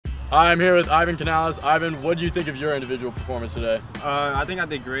Hi, I'm here with Ivan Canales. Ivan, what do you think of your individual performance today? I think I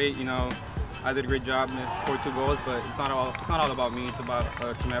did great. You know, I did a great job and scored 2 goals, but it's not all about me. It's about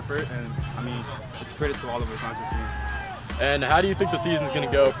team effort, and I mean, it's credit to all of us, not just me. And how do you think the season's going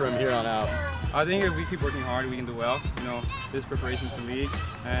to go from here on out? I think if we keep working hard, we can do well. You know, this preparation for league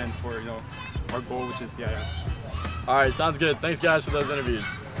and for our goal, which is yeah. All right, sounds good. Thanks, guys, for those interviews.